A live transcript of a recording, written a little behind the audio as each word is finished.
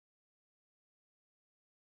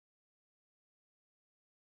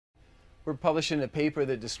We're publishing a paper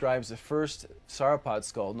that describes the first sauropod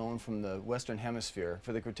skull known from the Western Hemisphere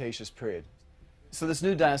for the Cretaceous period. So this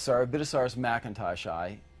new dinosaur, Abydosaurus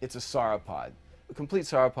macintoshi, it's a sauropod. Complete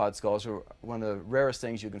sauropod skulls are one of the rarest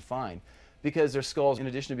things you can find because their skulls, in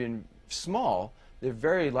addition to being small, they're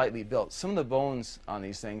very lightly built. Some of the bones on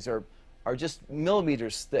these things are just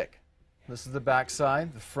millimeters thick. This is the back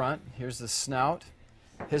side, the front. Here's the snout.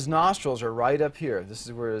 His nostrils are right up here. This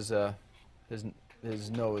is where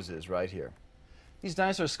his nose is, right here. These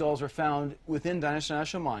dinosaur skulls were found within Dinosaur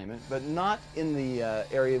National Monument, but not in the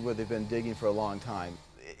area where they've been digging for a long time.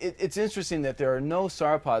 It's interesting that there are no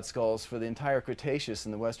sauropod skulls for the entire Cretaceous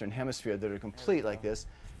in the Western Hemisphere that are complete like this.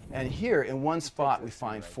 And here, in one spot, we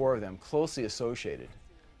find 4 of them closely associated.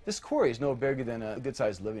 This quarry is no bigger than a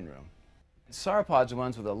good-sized living room. Sauropods are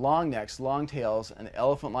ones with the long necks, long tails, and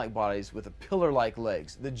elephant-like bodies with the pillar-like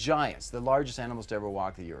legs. The giants, the largest animals to ever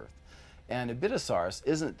walk the earth. And Abydosaurus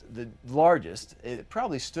isn't the largest. It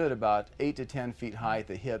probably stood about 8 to 10 feet high at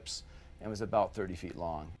the hips and was about 30 feet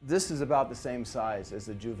long. This is about the same size as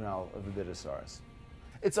the juvenile of Abydosaurus.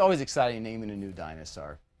 It's always exciting naming a new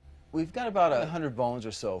dinosaur. We've got about 100 bones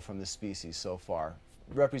or so from this species so far,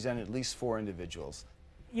 representing at least 4 individuals.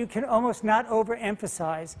 You can almost not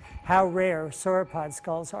overemphasize how rare sauropod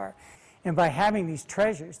skulls are. And by having these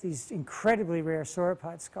treasures, these incredibly rare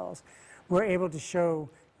sauropod skulls, we're able to show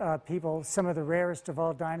people some of the rarest of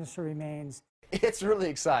all dinosaur remains. It's really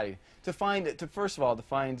exciting first of all, to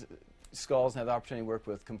find skulls and have the opportunity to work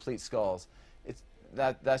with complete skulls.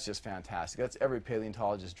 That's just fantastic. That's every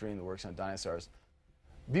paleontologist's dream that works on dinosaurs.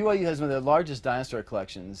 BYU has one of the largest dinosaur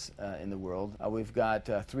collections in the world. We've got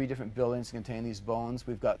 3 different buildings that contain these bones.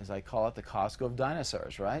 We've got, as I call it, the Costco of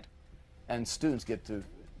dinosaurs, right? And students get the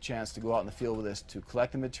chance to go out in the field with us to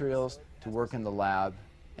collect the materials, to work in the lab,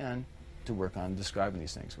 and to work on describing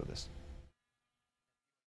these things with us.